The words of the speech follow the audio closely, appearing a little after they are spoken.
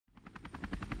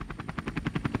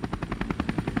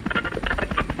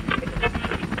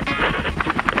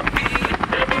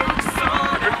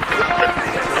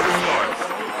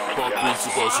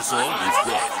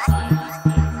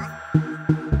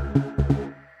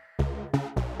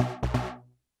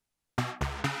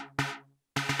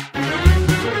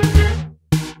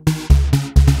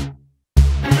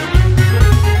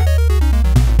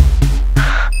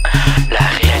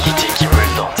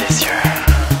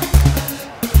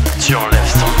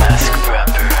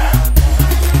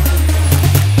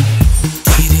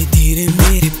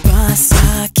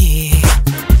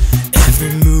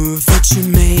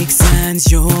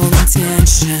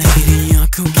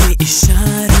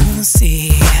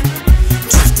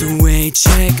The way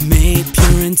checkmate,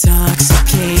 pure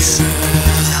intoxication.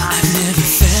 I've never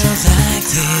felt like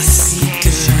this. Sweet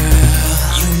girl,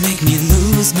 you make me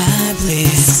lose my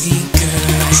bliss. Sweet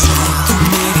girl, tu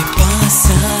mere paas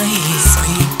aayi.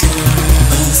 Sweet girl,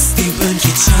 masti banke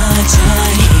cha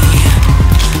jaayi.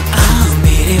 Aa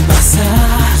mere paas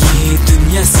aa, ye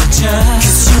dunya saja.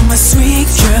 'Cause you're my sweet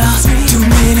girl, tu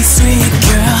meri sweet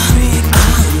girl.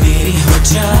 Aa meri ho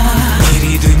ja,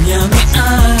 meri dunya mein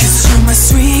aa. 'Cause you're my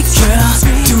sweet girl,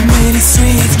 tu meri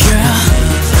sweet girl.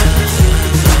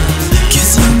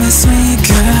 'Cause you're my sweet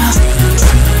girl,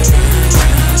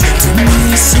 tu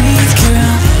meri sweet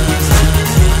girl.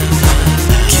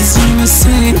 'Cause you're my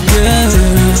sweet girl.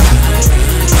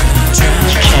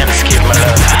 You can't escape my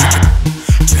love.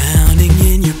 Drowning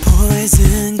in your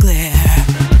poison glare,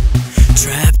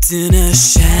 trapped in a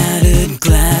shattered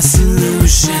glass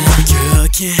illusion. Girl,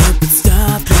 can't help but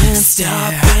stop and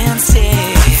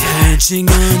stare, verging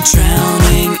on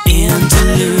drowning in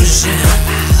delusion.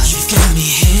 You've got me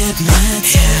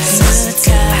hypnotized.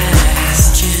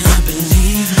 Can't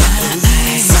believe my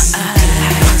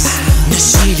eyes.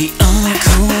 Nashili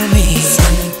aankhon mein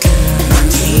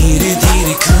dheere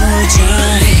dheere kho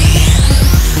jaye.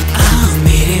 Aa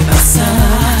mere paas aa,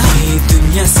 ye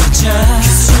dunya saja.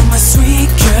 'Cause you're my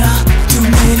sweet girl, tu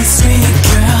meri sweet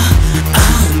girl.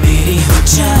 Aa meri ho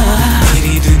ja,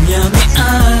 meri dunya mein aa.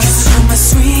 'Cause you're my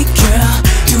sweet girl,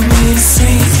 tu meri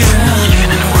sweet girl. Even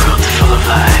in a world full of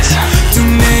lies, Tu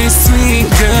meri sweet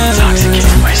girl.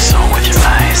 intoxicate my soul with your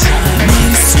eyes.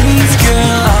 Meri sweet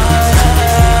girl.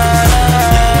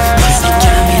 You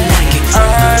got me like a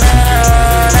drug.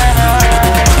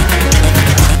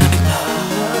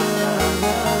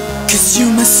 'Cause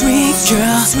you're my sweet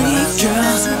girl, sweet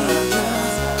girl.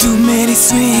 Tu meri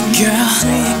sweet girl,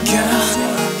 sweet girl.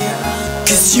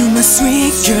 'Cause you're my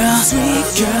sweet girl, sweet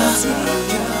girl.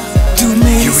 Tu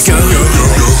meri sweet girl.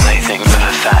 Plaything of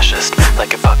a fascist,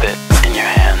 like a puppet in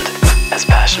your hand. As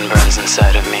passion burns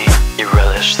inside of me, you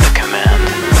relish the command.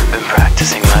 Been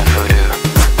practicing my voodoo,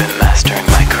 been mastering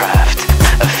my craft.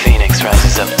 A phoenix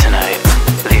rises up tonight,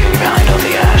 leaving behind all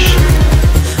the ash.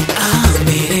 Aa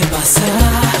mere paas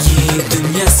aa, ye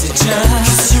dunya se ja.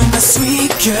 'Cause you're my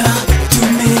sweet girl, tu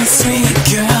meri sweet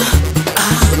girl.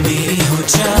 Aa meri ho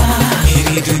ja,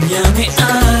 meri dunya mein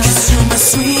aa. 'Cause you're my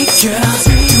sweet girl.